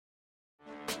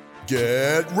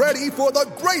Get ready for the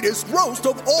greatest roast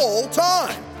of all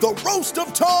time, the Roast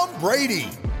of Tom Brady,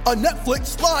 a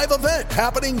Netflix live event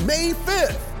happening May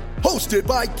 5th. Hosted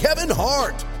by Kevin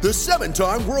Hart, the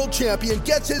 7-time world champion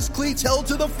gets his cleats held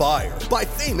to the fire by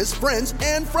famous friends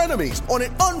and frenemies on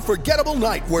an unforgettable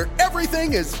night where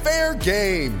everything is fair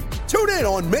game. Tune in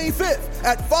on May 5th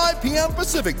at 5 p.m.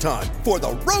 Pacific time for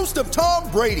the Roast of Tom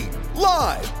Brady,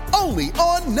 live only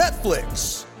on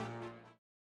Netflix.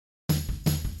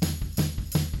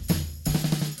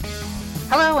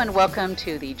 Hello and welcome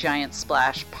to the Giants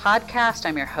Splash podcast.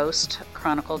 I'm your host,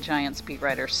 Chronicle Giants beat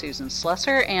writer Susan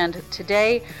Slusser, and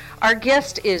today our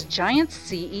guest is Giants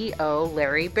CEO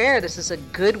Larry Baer. This is a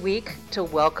good week to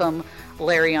welcome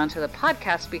Larry onto the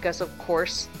podcast because, of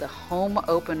course, the home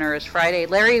opener is Friday.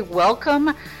 Larry,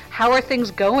 welcome. How are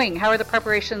things going? How are the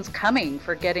preparations coming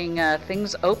for getting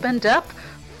things opened up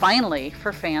finally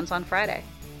for fans on Friday?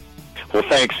 Well,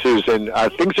 thanks, Susan.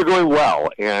 Things are going well,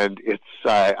 and it's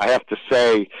I have to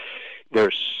say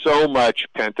there's so much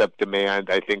pent-up demand,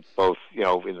 I think, both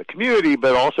in the community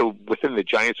but also within the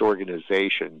Giants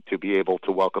organization to be able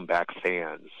to welcome back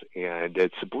fans. And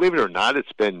it's, believe it or not,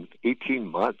 it's been 18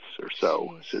 months or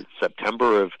so, since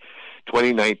September of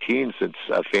 2019, since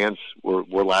fans were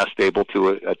last able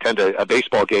to attend a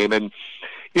baseball game. And,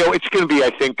 it's going to be, I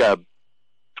think, a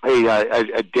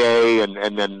day, and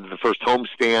then the first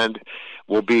homestand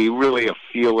will be really a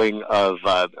feeling of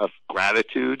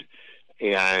gratitude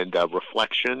and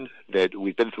reflection that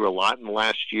we've been through a lot in the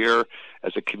last year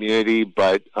as a community,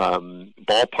 but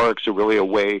ballparks are really a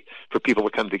way for people to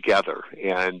come together.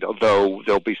 And although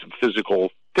there'll be some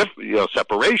physical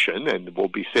separation, and we'll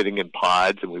be sitting in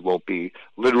pods, and we won't be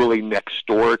literally next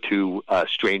door to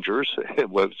strangers, so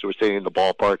we're sitting in the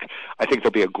ballpark, I think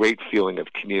there'll be a great feeling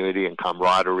of community and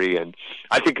camaraderie, and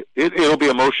I think it'll be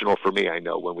emotional for me, I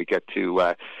know, when we get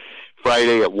to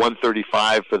Friday at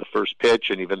 1:35 for the first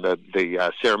pitch, and even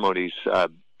the ceremonies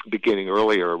beginning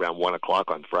earlier around 1 o'clock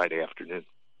on Friday afternoon.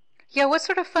 Yeah, what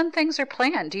sort of fun things are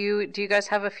planned? Do you guys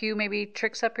have a few maybe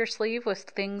tricks up your sleeve with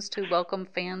things to welcome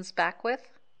fans back with?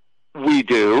 We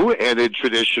do, and in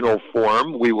traditional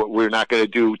form, we're not going to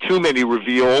do too many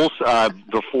reveals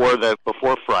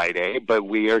before Friday, but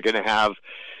we are going to have,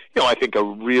 I think, a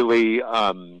really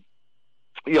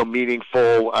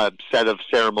meaningful set of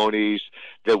ceremonies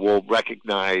that will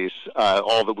recognize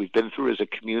all that we've been through as a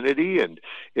community, and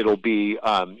it'll be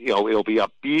it'll be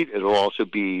upbeat. It'll also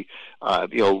be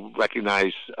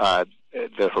recognize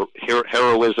the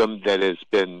heroism that has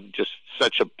been just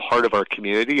such a part of our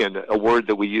community, and a word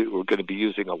that we're going to be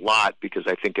using a lot because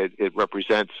I think it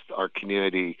represents our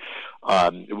community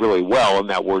really well, and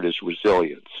that word is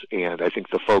resilience. And I think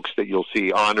the folks that you'll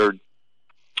see honored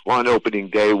on opening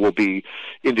day will be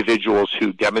individuals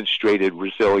who demonstrated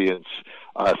resilience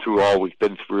through all we've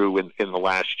been through in the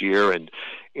last year, and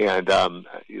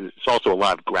it's also a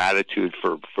lot of gratitude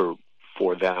for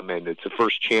them, and it's a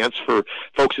first chance for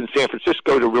folks in San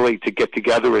Francisco to get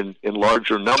together in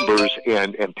larger numbers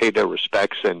and pay their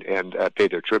respects and pay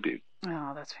their tribute.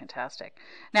 Oh, that's fantastic.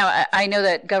 Now, I know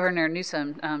that Governor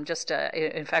Newsom,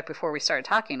 in fact, before we started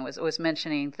talking, was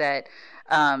mentioning that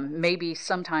maybe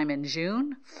sometime in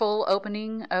June, full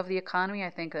opening of the economy, I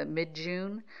think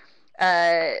mid-June.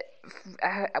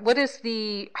 What is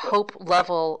the hope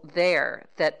level there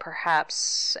that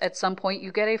perhaps at some point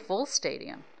you get a full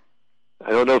stadium? I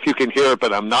don't know if you can hear it,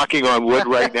 but I'm knocking on wood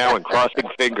right now and crossing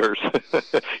fingers.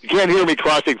 You can't hear me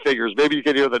crossing fingers. Maybe you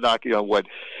can hear the knocking on wood.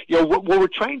 What we're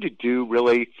trying to do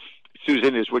really,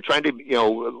 Susan, is we're trying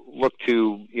to look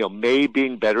to May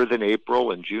being better than April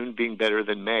and June being better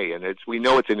than May, and we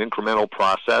know it's an incremental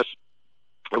process.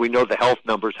 And we know the health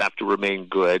numbers have to remain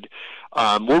good.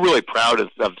 We're really proud of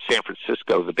San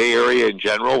Francisco, the Bay Area in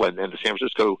general, and the San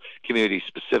Francisco community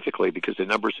specifically, because the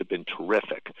numbers have been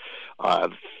terrific.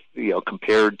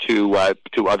 Compared to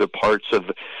other parts of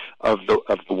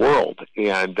the world,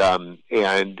 and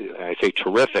I say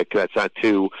terrific. That's not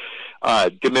to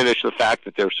diminish the fact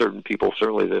that there are certain people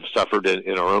certainly that have suffered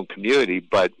in our own community,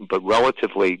 but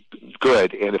relatively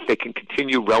good. And if they can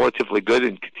continue relatively good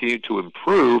and continue to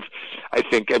improve, I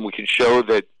think, and we can show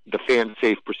that the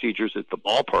fan-safe procedures at the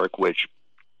ballpark, which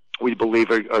we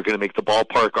believe are going to make the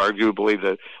ballpark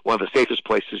arguably one of the safest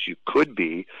places you could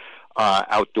be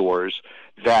outdoors,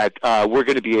 that we're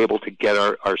going to be able to get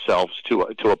ourselves to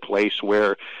a place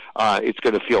where it's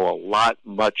going to feel a lot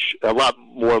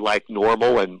more like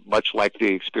normal and much like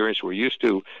the experience we're used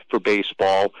to for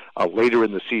baseball later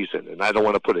in the season. And I don't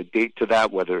want to put a date to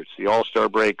that, whether it's the All-Star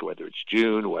break, whether it's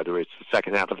June, whether it's the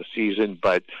second half of the season,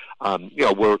 but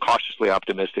we're cautiously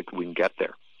optimistic we can get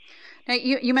there. Now,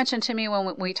 you mentioned to me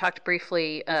when we talked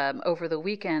briefly over the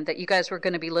weekend that you guys were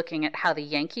going to be looking at how the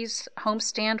Yankees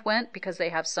homestand went because they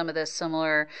have some of the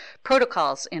similar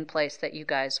protocols in place that you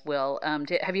guys will.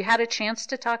 Have you had a chance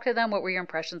to talk to them? What were your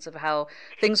impressions of how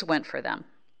things went for them?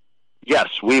 Yes,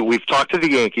 we've talked to the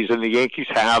Yankees, and the Yankees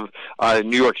have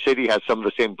New York City has some of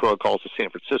the same protocols as San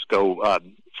Francisco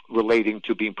relating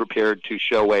to being prepared to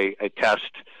show a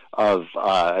test of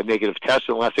a negative test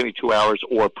in the last 72 hours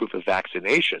or proof of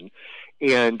vaccination.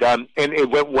 And it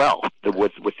went well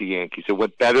with the Yankees. It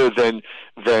went better than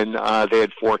they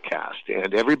had forecast.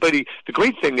 And everybody, the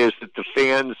great thing is that the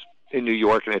fans in New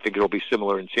York, and I think it'll be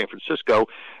similar in San Francisco,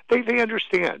 they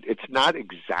understand. It's not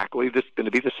exactly going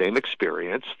to be the same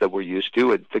experience that we're used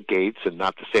to at the gates, and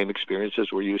not the same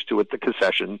experiences we're used to at the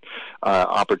concession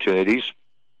opportunities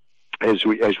as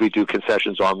we do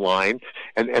concessions online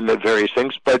and the various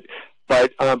things. But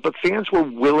fans were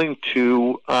willing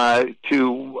to go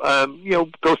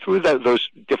through those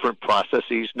different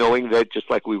processes, knowing that, just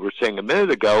like we were saying a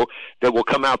minute ago, that we'll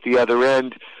come out the other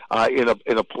end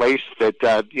in a place that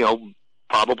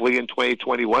probably in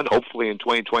 2021, hopefully in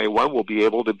 2021, we'll be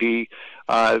able to be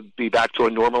back to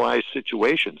a normalized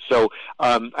situation. So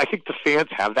I think the fans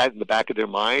have that in the back of their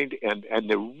mind, and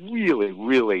they're really,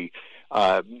 really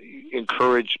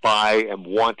encouraged by and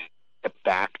want to get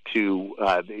back to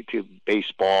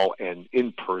baseball and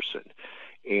in person.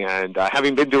 And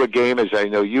having been to a game, as I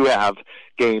know you have,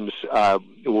 games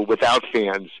without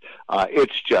fans,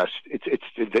 it's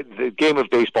the game of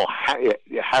baseball.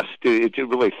 It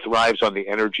really thrives on the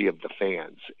energy of the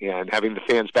fans, and having the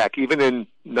fans back, even in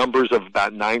numbers of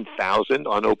about 9,000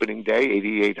 on opening day,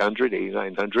 8,800,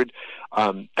 8,900,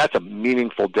 that's a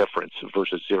meaningful difference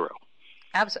versus zero.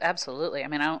 Absolutely. I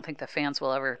mean, I don't think the fans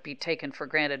will ever be taken for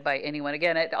granted by anyone.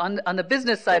 Again, on the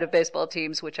business side of baseball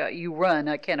teams, which you run,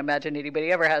 I can't imagine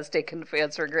anybody ever has taken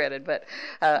fans for granted. But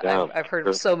I've heard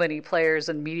of so many players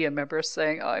and media members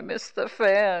saying, "Oh, I miss the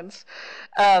fans."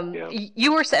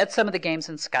 You were at some of the games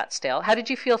in Scottsdale. How did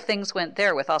you feel things went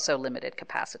there with also limited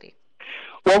capacity?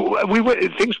 Well,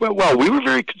 things went well. We were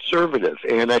very conservative,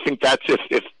 and I think that's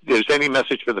if there's any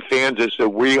message for the fans, is that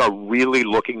we are really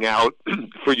looking out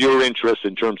for your interests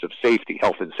in terms of safety,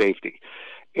 health and safety.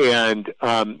 And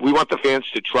we want the fans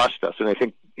to trust us. And I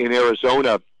think in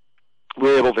Arizona,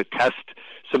 we're able to test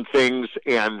some things,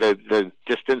 and the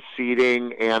distance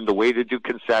seating and the way to do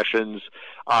concessions.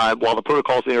 While the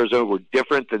protocols in Arizona were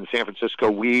different than San Francisco,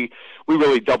 we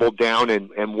really doubled down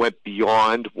and went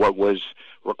beyond what was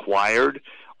required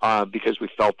because we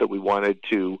felt that we wanted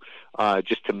to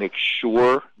just to make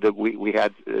sure that we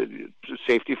had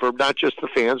safety for not just the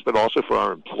fans but also for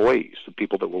our employees, the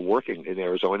people that were working in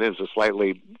Arizona. It was a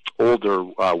slightly older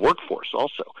workforce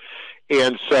also,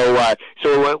 and so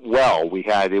it went well.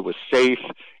 It was safe,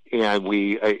 and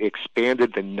we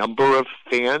expanded the number of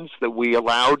fans that we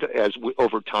allowed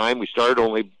over time. We started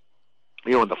only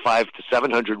in the 500 to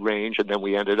 700 range, and then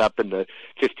we ended up in the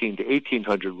 15 to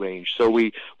 1800 range. So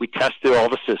we tested all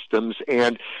the systems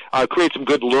and create some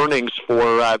good learnings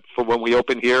for when we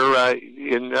open here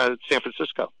in San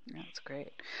Francisco. That's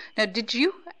great. Now, did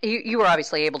you were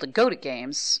obviously able to go to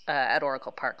games at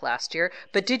Oracle Park last year,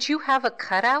 but did you have a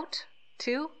cutout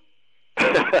too?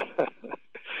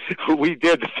 We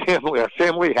did. Our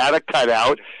family had a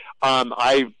cutout.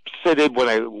 I seated when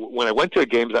I went to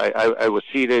games. I was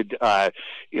seated,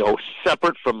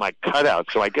 separate from my cutout.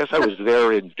 So I guess I was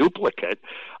there in duplicate.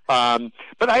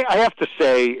 But I have to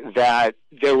say that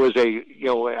there was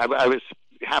I was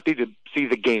happy to see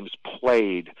the games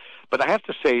played. But I have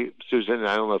to say, Susan, and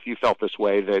I don't know if you felt this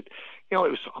way, that it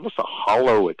was almost a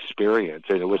hollow experience,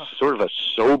 and it was sort of a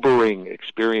sobering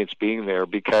experience being there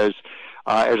because.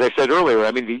 As I said earlier,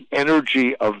 I mean, the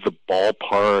energy of the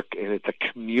ballpark and the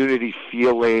community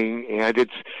feeling, and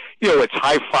it's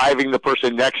high-fiving the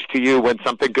person next to you when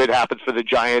something good happens for the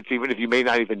Giants, even if you may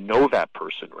not even know that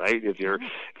person, right? If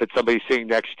it's somebody sitting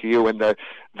next to you, and the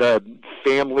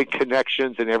family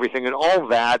connections and everything and all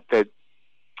that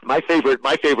my favorite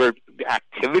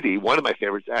activity, one of my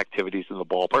favorite activities in the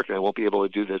ballpark, and I won't be able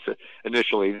to do this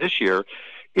initially this year,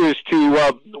 is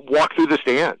to walk through the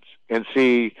stands and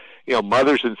see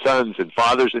mothers and sons and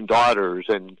fathers and daughters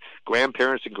and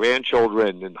grandparents and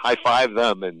grandchildren and high five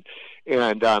them and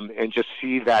just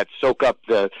see that, soak up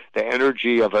the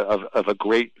energy of a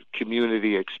great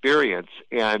community experience.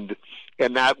 And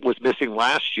that was missing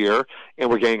last year, and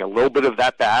we're getting a little bit of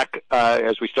that back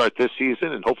as we start this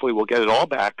season, and hopefully we'll get it all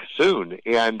back soon.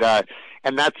 And that's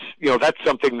that's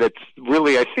something that's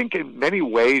really, I think, in many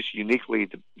ways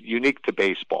unique to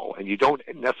baseball, and you don't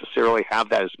necessarily have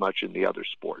that as much in the other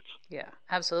sports. Yeah,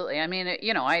 absolutely. I mean,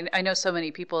 I know so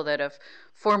many people that have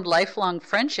formed lifelong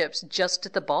friendships just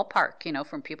at the ballpark,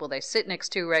 from people they sit next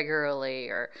to regularly,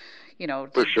 or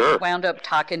for sure, wound up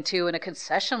talking to in a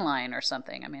concession line or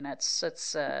something. I mean,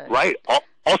 it's right.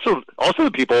 Also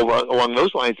the people along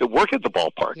those lines that work at the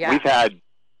ballpark. Yeah. We've had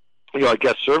I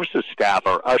guess services staff,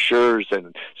 our ushers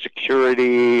and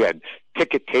security and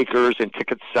ticket takers and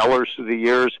ticket sellers through the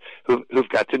years who've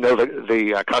got to know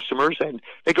the customers, and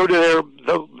they go to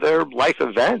their life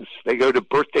events. They go to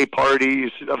birthday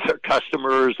parties of their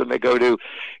customers, and they go to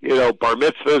bar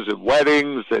mitzvahs and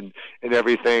weddings and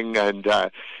everything, and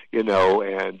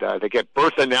they get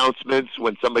birth announcements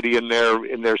when somebody in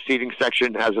their seating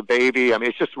section has a baby. I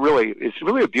mean, it's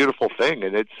really a beautiful thing,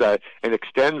 and it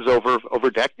extends over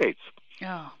decades.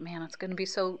 Oh man, it's going to be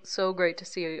so great to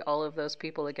see all of those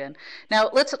people again. Now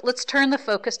let's turn the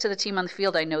focus to the team on the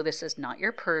field. I know this is not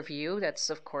your purview. That's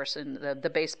of course in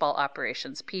the baseball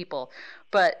operations people.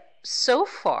 But so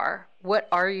far, what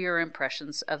are your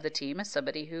impressions of the team as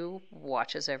somebody who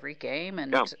watches every game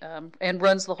and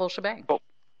runs the whole shebang?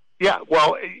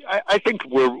 Well, I think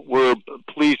we're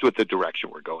pleased with the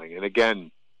direction we're going. And again,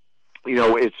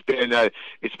 it's been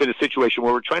a situation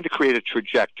where we're trying to create a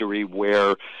trajectory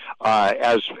where,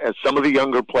 as some of the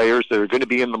younger players that are going to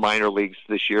be in the minor leagues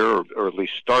this year, or at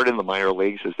least start in the minor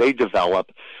leagues, as they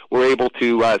develop, we're able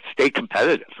to stay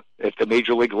competitive at the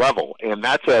major league level, and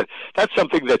that's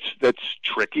something that's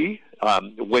tricky,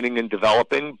 winning and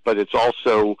developing, but it's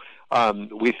also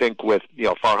we think with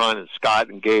Farhan and Scott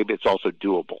and Gabe, it's also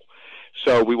doable.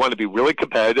 So we want to be really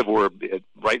competitive.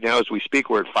 Right now, as we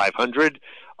speak, we're at 500.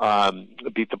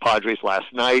 Beat the Padres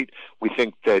last night. We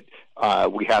think that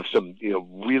we have some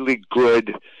really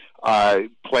good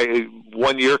play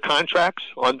 1-year contracts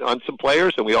on some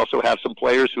players, and we also have some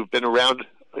players who've been around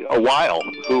a while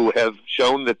who have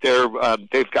shown that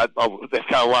they've got a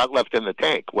lot left in the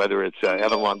tank, whether it's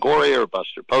Evan Longoria or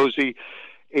Buster Posey.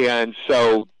 And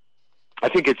so I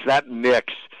think it's that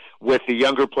mix with the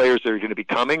younger players that are going to be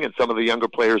coming, and some of the younger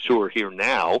players who are here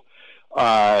now,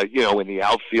 in the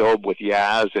outfield with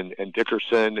Yaz and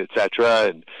Dickerson, et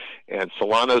cetera, and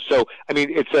Solano. So, I mean,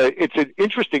 it's an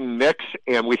interesting mix,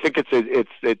 and we think it's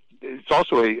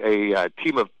also a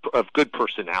team of good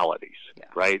personalities,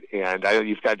 right? And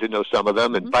you've got to know some of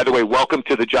them. And by the way, welcome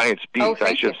to the Giants beat.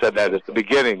 I should have said that at the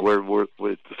beginning. We're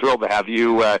thrilled to have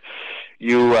you with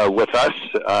us.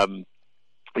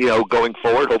 Going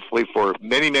forward, hopefully for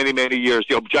many, many, many years.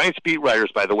 Giants beat writers,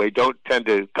 by the way, don't tend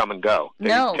to come and go. They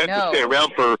tend to stay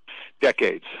around for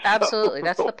decades. Absolutely,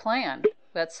 that's the plan.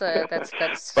 That's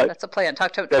a plan.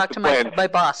 Talk to my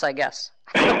boss, I guess.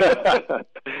 And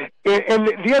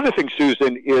the other thing,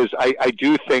 Susan, is I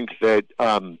do think that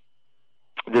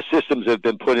the systems have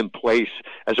been put in place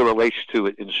as it relates to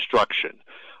instruction.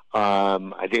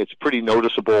 I think it's pretty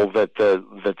noticeable that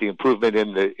the improvement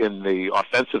in the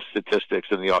offensive statistics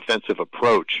and the offensive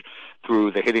approach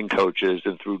through the hitting coaches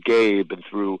and through Gabe and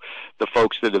through the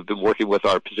folks that have been working with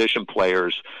our position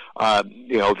players,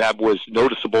 that was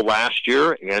noticeable last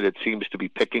year, and it seems to be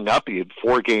picking up. You had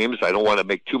 4 games. I don't want to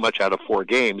make too much out of 4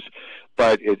 games,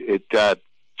 but it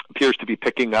appears to be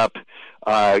picking up,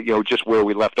 just where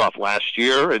we left off last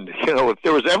year. And, if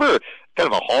there was ever kind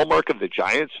of a hallmark of the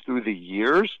Giants through the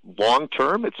years, long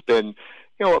term, it's been,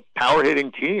 a power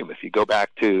hitting team. If you go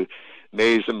back to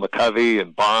Mays and McCovey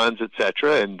and Bonds, et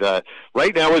cetera. And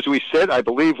right now, as we sit, I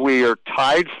believe we are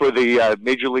tied for the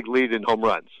major league lead in home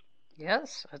runs.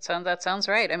 Yes, that sounds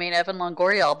right. I mean, Evan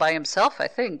Longoria all by himself, I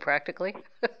think, practically.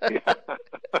 Yeah.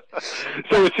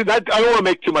 So I don't want to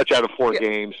make too much out of 4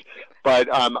 games, but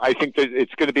I think that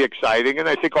it's going to be exciting, and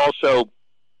I think also,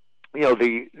 we're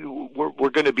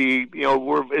going to be,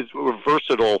 it's a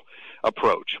versatile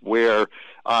approach where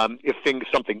if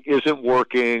something isn't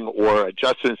working or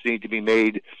adjustments need to be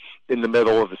made in the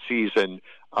middle of the season,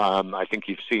 I think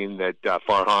you've seen that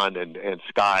Farhan and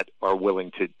Scott are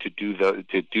willing to do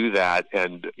that,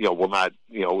 and we'll not,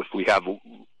 if we have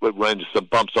run into some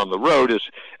bumps on the road,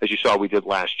 as you saw we did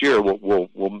last year, we'll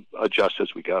adjust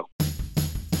as we go.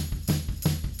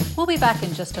 We'll be back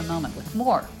in just a moment with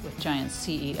more with Giants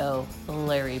CEO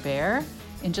Larry Baer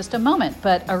in just a moment.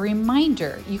 But a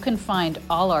reminder, you can find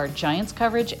all our Giants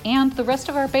coverage and the rest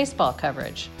of our baseball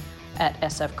coverage at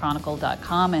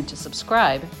sfchronicle.com. And to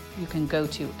subscribe, you can go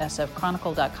to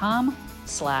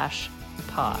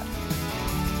sfchronicle.com/pod.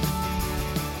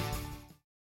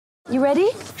 You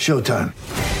ready? Showtime.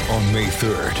 On May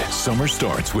 3rd, summer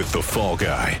starts with The Fall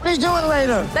Guy. Let's do it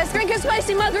later. Let's drink a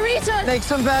spicy margarita. Make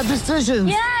some bad decisions.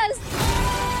 Yes.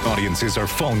 Audiences are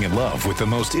falling in love with the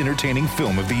most entertaining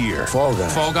film of the year. Fall Guy.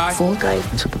 Fall Guy? Fall Guy.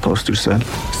 That's what the poster said.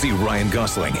 See Ryan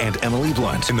Gosling and Emily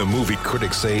Blunt in the movie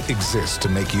critics say exists to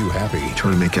make you happy.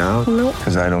 Trying to make it out? Nope.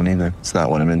 Because I don't either. It's not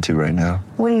what I'm into right now.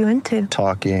 What are you into?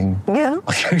 Talking. Yeah.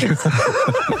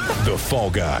 The Fall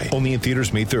Guy. Only in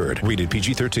theaters May 3rd. Rated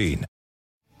PG-13.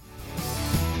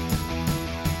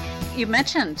 You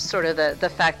mentioned sort of the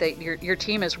fact that your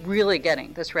team is really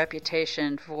getting this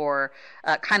reputation for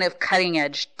kind of cutting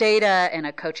edge data and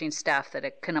a coaching staff that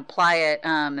it can apply it.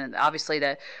 And obviously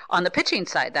on the pitching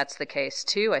side, that's the case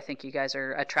too. I think you guys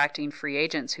are attracting free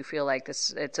agents who feel like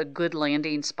it's a good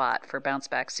landing spot for bounce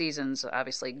back seasons.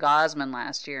 Obviously Gosman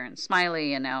last year and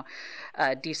Smiley, and now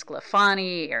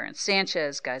DeSclafani, Aaron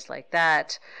Sanchez, guys like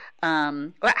that.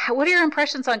 What are your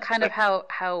impressions on kind of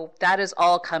how that is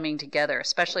all coming together,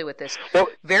 especially with this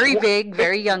very big,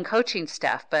 very young coaching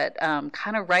staff, but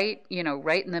kind of right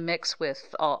in the mix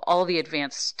with all the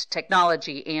advanced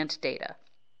technology and data?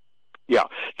 Yeah,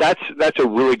 that's a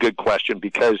really good question,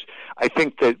 because I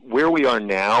think that where we are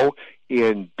now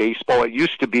in baseball, it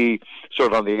used to be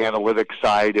sort of on the analytics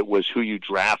side, it was who you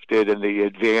drafted, and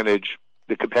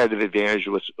the competitive advantage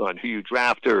was on who you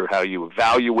drafted or how you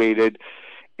evaluated.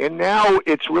 And now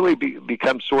it's really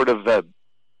become sort of the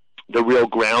real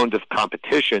ground of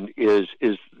competition is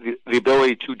the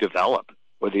ability to develop,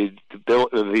 or the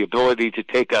ability to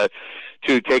take a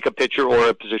pitcher or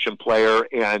a position player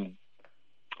and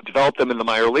develop them in the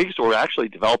minor leagues, or actually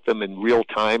develop them in real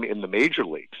time in the major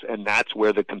leagues. And that's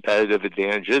where the competitive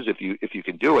advantage is if you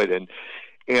can do it.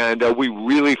 And we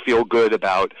really feel good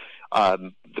about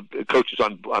the coaches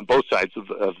on both sides of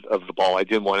the ball. I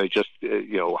didn't want to just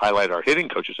highlight our hitting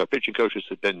coaches. Our pitching coaches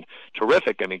have been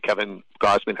terrific. I mean, Kevin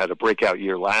Gosman had a breakout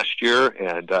year last year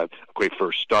and a great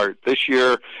first start this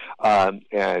year. And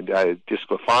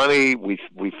DeSclafani,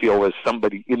 we feel is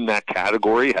somebody in that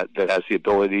category that has the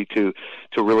ability to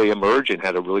really emerge, and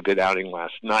had a really good outing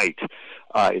last night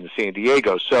in San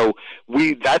Diego. So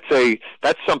that's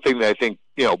something that I think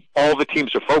all the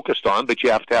teams are focused on, but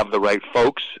you have to have the right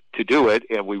folks to do it.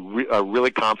 And we are really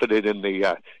confident in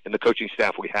the coaching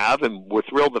staff we have, and we're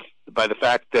thrilled by the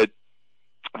fact that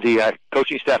the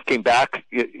coaching staff came back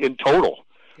in total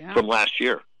from last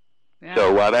year. Yeah.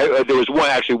 So there was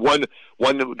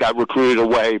one that got recruited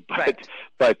away, but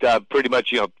pretty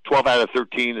much 12 out of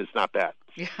 13 is not bad.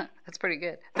 Yeah, that's pretty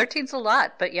good. 13's a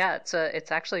lot, but yeah,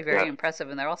 it's actually very impressive,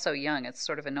 and they're all so young. It's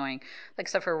sort of annoying,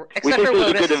 except for we think those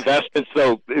are good investments,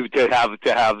 though, to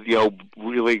have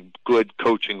really good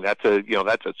coaching. That's a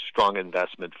strong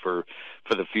investment for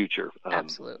the future.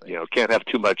 Absolutely. Can't have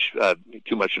too much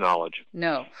knowledge.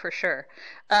 No, for sure.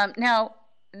 Now,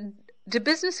 do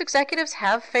business executives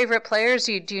have favorite players?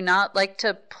 Do you not like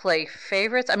to play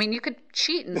favorites? I mean, you could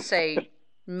cheat and say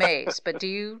Mays, but do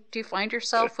you find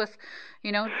yourself with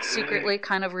secretly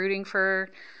kind of rooting for?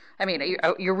 I mean,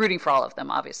 you're rooting for all of them,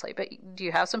 obviously, but do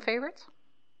you have some favorites?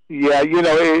 Yeah,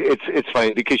 it's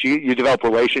funny because you develop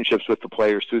relationships with the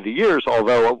players through the years.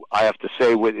 Although I have to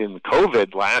say, in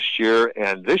COVID last year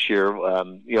and this year,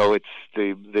 it's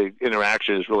the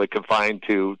interaction is really confined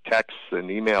to texts and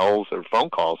emails or phone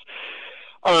calls.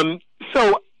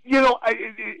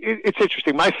 It's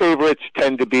interesting. My favorites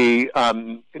tend to be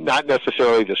not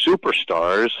necessarily the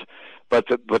superstars, but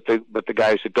the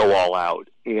guys that go all out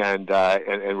and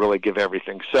really give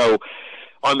everything. So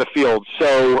on the field.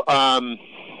 So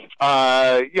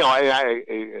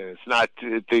it's not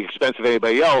at the expense of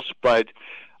anybody else, but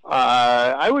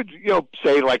I would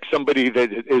say like somebody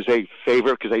that is a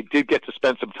favorite, because I did get to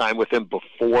spend some time with him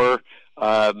before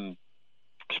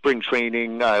spring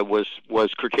training was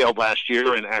curtailed last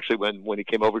year, and actually when he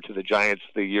came over to the Giants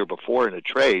the year before in a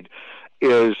trade,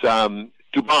 is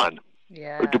Dubon.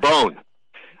 Yeah. Or Dubon.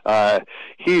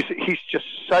 He's just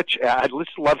I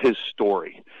just love his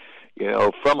story.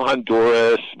 From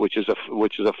Honduras, which is a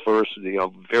first.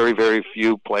 Very, very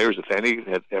few players, if any,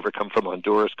 have ever come from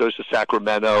Honduras. Goes to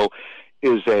Sacramento,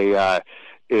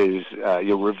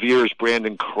 reveres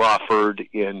Brandon Crawford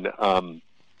in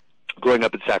growing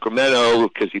up in Sacramento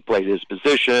because he played his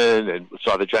position and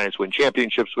saw the Giants win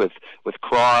championships with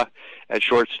Craw at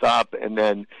shortstop, and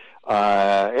then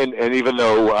and even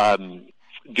though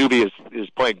Doobie is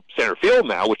playing center field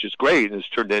now, which is great, and has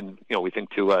turned in, we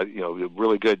think, to a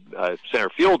really good center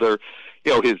fielder.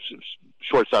 His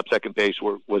shortstop, second base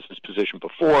was his position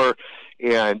before,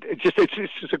 and it's just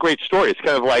a great story. It's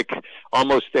kind of like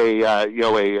almost a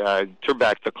turn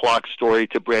back the clock story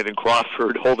to Brandon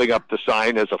Crawford holding up the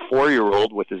sign as a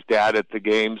 4-year-old with his dad at the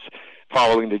games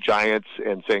following the Giants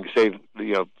and saying,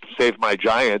 save my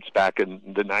Giants back in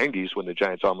the 90s when the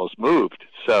Giants almost moved.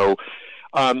 So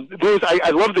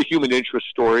I love the human interest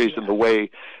stories and the way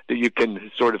that you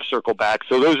can sort of circle back.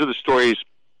 So those are the stories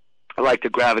I like to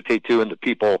gravitate to, and the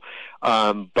people.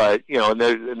 But and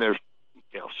there's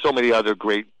so many other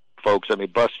great folks. I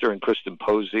mean, Buster and Kristen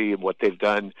Posey and what they've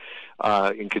done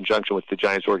in conjunction with the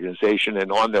Giants organization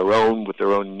and on their own with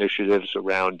their own initiatives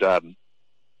around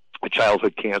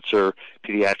childhood cancer,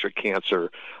 pediatric cancer.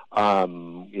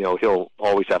 He'll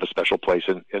always have a special place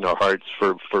in our hearts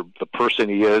for the person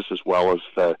he is, as well as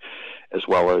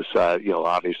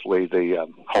obviously the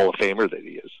Hall of Famer that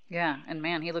he is. Yeah, and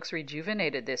man, he looks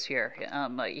rejuvenated this year. He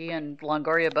and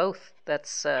Longoria both.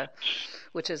 That's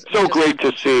which is great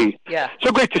to see. Yeah,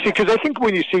 so great to see, because I think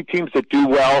when you see teams that do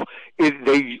well,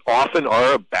 they often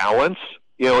are a balance.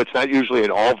 It's not usually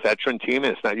an all veteran team,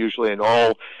 and it's not usually an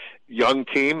all young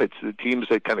team. It's the teams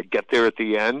that kind of get there at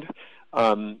the end.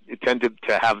 It tend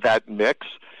to have that mix,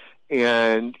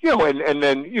 and and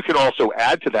then you can also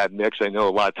add to that mix. I know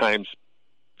a lot of times,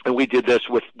 and we did this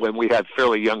when we had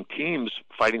fairly young teams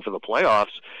fighting for the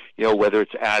playoffs. Whether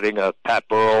it's adding a Pat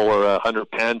Burrell or a Hunter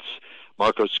Pence,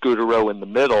 Marco Scutaro in the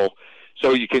middle.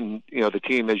 So you can, the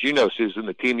team, as you know, Susan,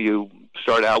 the team you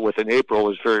start out with in April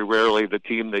is very rarely the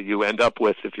team that you end up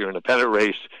with if you're in a pennant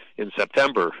race in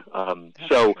September.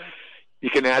 So you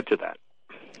can add to that.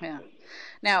 Yeah.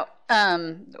 Now,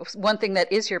 one thing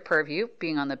that is your purview,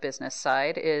 being on the business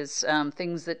side, is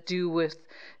things that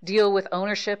deal with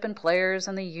ownership and players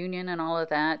and the union and all of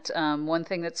that. One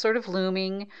thing that's sort of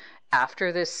looming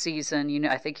after this season,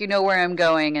 I think you know where I'm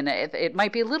going, and it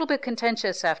might be a little bit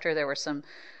contentious after there were some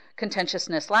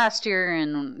contentiousness last year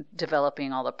in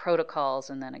developing all the protocols,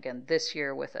 and then again this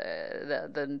year with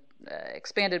the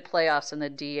expanded playoffs and the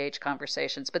DH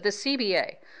conversations. But the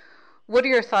CBA. What are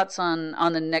your thoughts on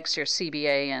the next year's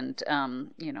CBA, and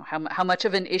how much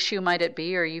of an issue might it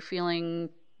be? Or are you feeling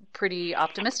pretty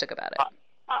optimistic about it?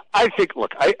 I think,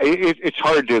 look, it's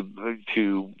hard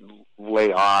to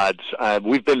lay odds.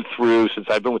 We've been through, since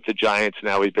I've been with the Giants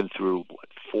now, we've been through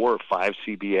 4 or 5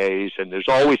 CBAs, and there's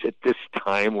always, at this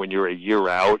time when you're a year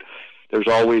out, there's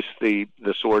always the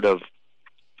sort of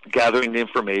gathering the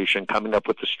information, coming up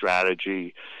with the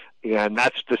strategy. And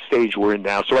that's the stage we're in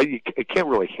now. So I can't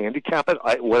really handicap it.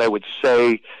 What I would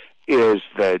say is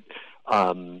that,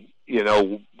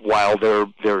 while there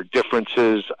are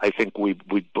differences, I think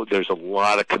there's a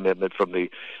lot of commitment from the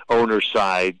owner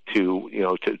side to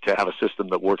have a system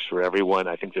that works for everyone.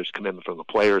 I think there's commitment from the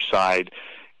player side,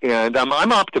 and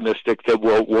I'm optimistic that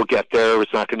we'll get there.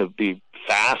 It's not going to be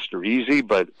fast or easy,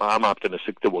 but I'm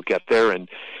optimistic that we'll get there and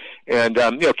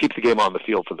keep the game on the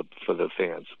field for the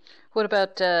fans. What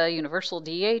about universal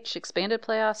DH, expanded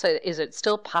playoffs? Is it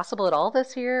still possible at all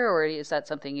this year, or is that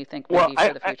something you think maybe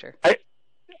for the future?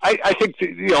 I think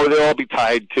they'll all be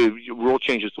tied to rule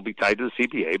changes. Will be tied to the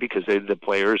CBA because the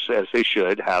players, as they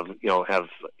should, have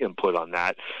input on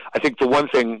that. I think the one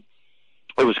thing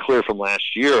that was clear from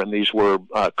last year, and these were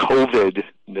COVID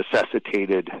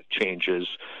necessitated changes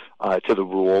to the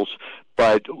rules,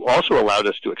 but also allowed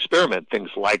us to experiment things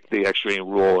like the extra inning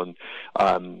rule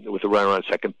and with the runner on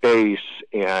second base,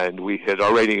 and we had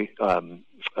already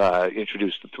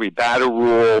introduced the 3-batter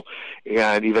rule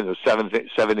and even the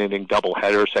 7-inning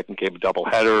doubleheader, second game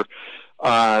doubleheader.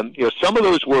 Some of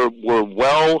those were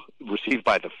well received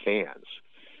by the fans.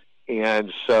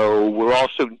 And so we're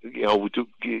also,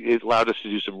 it allowed us to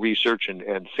do some research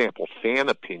and sample fan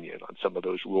opinion on some of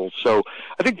those rules. So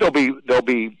I think there'll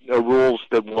be rules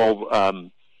that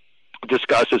we'll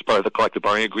discuss as part of the collective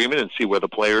bargaining agreement and see where the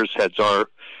players' heads are,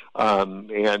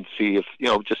 and see if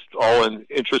just all in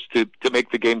interest to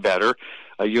make the game better.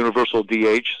 Universal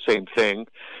DH, same thing.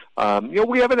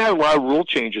 We haven't had a lot of rule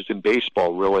changes in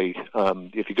baseball, really.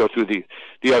 If you go through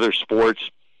the other sports.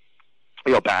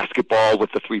 Basketball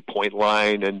with the 3-point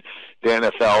line and the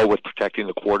NFL with protecting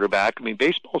the quarterback. I mean,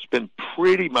 baseball's been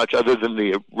pretty much, other than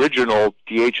the original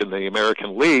DH in the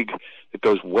American League that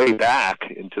goes way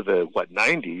back into the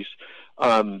 90s.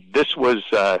 This was,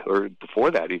 or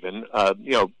before that even,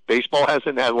 baseball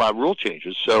hasn't had a lot of rule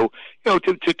changes. So,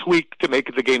 to tweak, to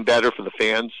make the game better for the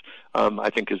fans, I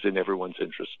think is in everyone's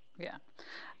interest. Yeah.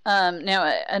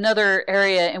 Now, another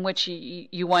area in which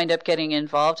you wind up getting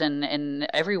involved, and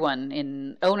everyone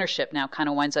in ownership now kind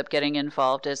of winds up getting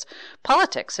involved, is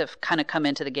politics have kind of come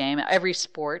into the game. Every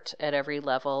sport at every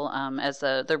level, as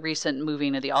the recent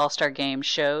moving of the All-Star Game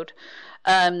showed.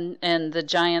 And the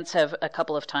Giants have a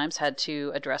couple of times had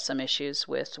to address some issues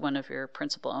with one of your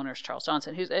principal owners, Charles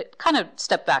Johnson, who's kind of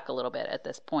stepped back a little bit at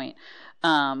this point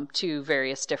to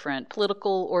various different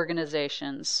political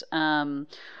organizations.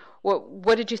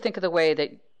 What did you think of the way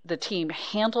that the team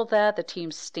handled that, the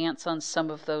team's stance on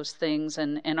some of those things,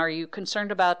 and are you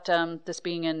concerned about this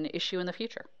being an issue in the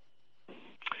future?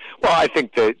 Well, I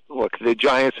think that, look, the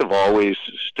Giants have always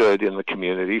stood in the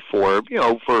community for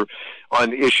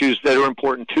on issues that are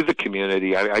important to the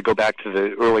community. I go back to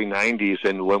the early 90s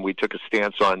and when we took a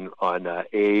stance on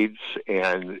AIDS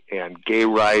and gay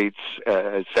rights,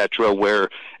 et cetera,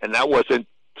 and that wasn't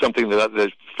something that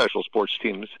the professional sports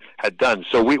teams had done.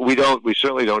 So we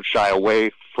certainly don't shy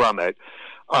away from it.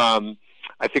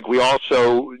 I think we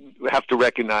also have to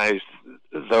recognize,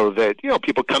 though, that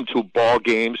people come to ball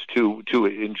games to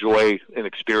enjoy an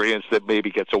experience that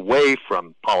maybe gets away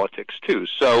from politics too.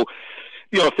 So,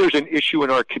 if there's an issue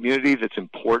in our community that's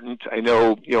important, I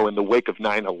know in the wake of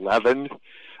 9/11,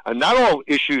 not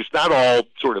all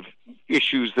sort of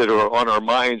issues that are on our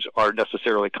minds are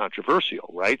necessarily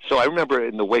controversial, right? So I remember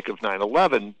in the wake of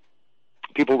 9/11,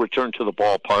 people returned to the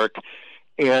ballpark.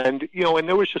 And, and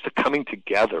there was just a coming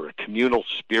together, a communal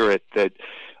spirit that,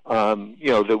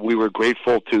 that we were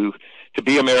grateful to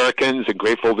be Americans and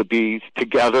grateful to be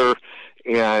together.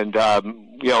 And,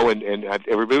 and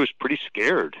everybody was pretty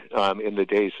scared in the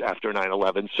days after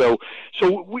 9/11. So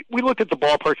we look at the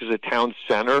ballpark as a town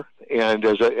center and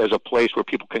as a place where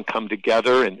people can come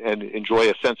together and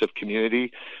enjoy a sense of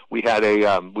community. We've had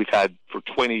for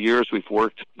 20 years, we've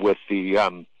worked with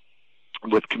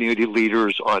with community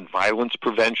leaders on violence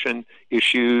prevention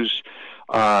issues,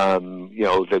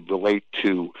 that relate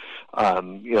to,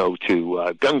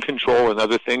 gun control and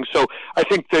other things. So I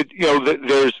think that,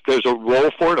 that there's a role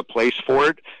for it, a place for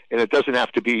it, and it doesn't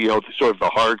have to be, sort of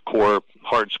the hardcore,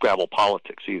 hardscrabble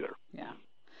politics either. Yeah.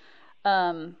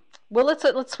 Well,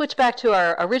 let's switch back to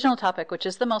our original topic, which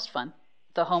is the most fun,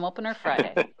 the home opener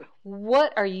Friday.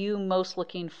 What are you most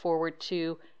looking forward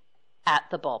to at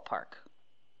the ballpark?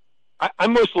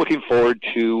 I'm most looking forward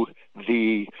to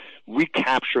the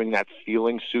recapturing that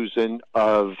feeling, Susan,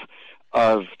 of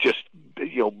just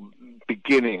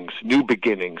beginnings, new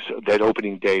beginnings that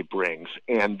opening day brings,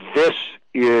 and this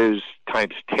is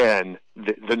times 10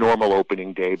 the normal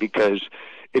opening day, because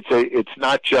it's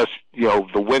not just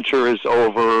the winter is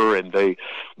over and the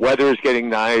weather is getting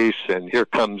nice and here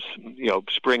comes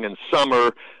spring and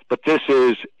summer, but this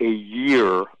is a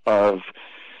year of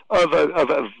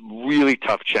really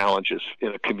tough challenges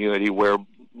in a community where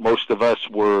most of us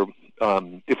were,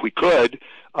 if we could,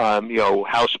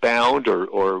 housebound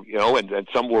or and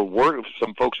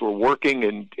some folks were working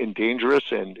in dangerous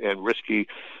and risky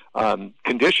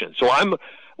conditions. So I'm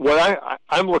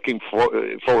looking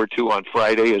forward to on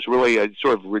Friday is really a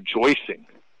sort of rejoicing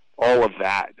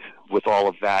with all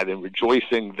of that and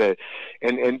rejoicing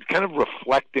and kind of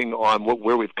reflecting on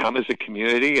where we've come as a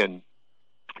community and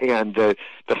the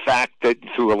fact that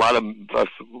through a lot of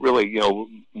really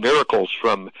miracles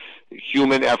from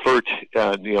human effort,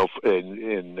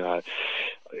 in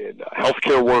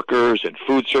healthcare workers and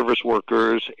food service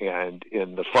workers and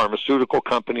in the pharmaceutical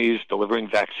companies delivering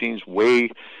vaccines way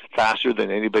faster than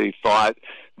anybody thought,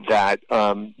 that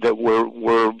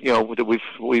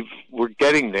we're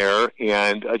getting there,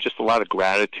 and just a lot of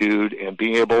gratitude and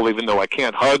being able, even though I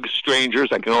can't hug strangers,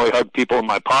 I can only hug people in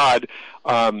my pod.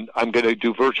 I'm going to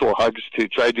do virtual hugs to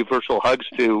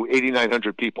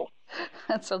 8,900 people.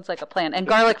 That sounds like a plan. And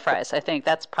garlic fries, I think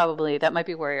that might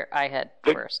be where I head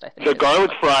first. I think the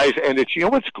garlic fries, and it's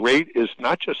what's great is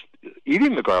not just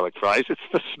eating the garlic fries; it's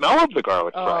the smell of the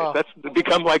garlic fries. That's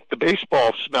become like the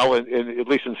baseball smell at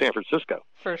least in San Francisco.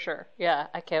 For sure, yeah,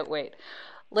 I can't wait.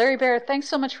 Larry Baer, thanks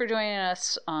so much for joining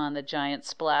us on the Giant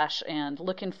Splash, and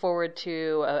looking forward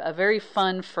to a very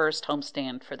fun first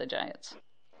homestand for the Giants.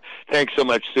 Thanks so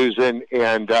much, Susan,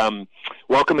 and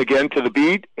welcome again to the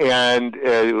beat. And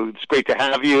it's great to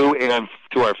have you, and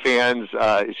to our fans,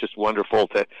 it's just wonderful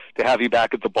to have you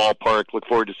back at the ballpark. Look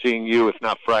forward to seeing you, if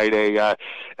not Friday, as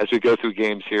we go through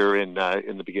games here in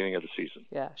the beginning of the season.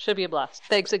 Yeah, should be a blast.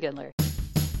 Thanks again, Larry.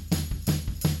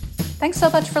 Thanks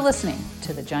so much for listening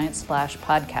to the Giant Splash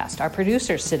podcast. Our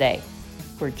producers today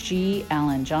were G.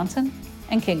 Allen Johnson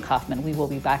and King Kaufman. We will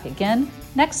be back again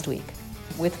next week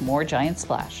with more Giant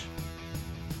Splash.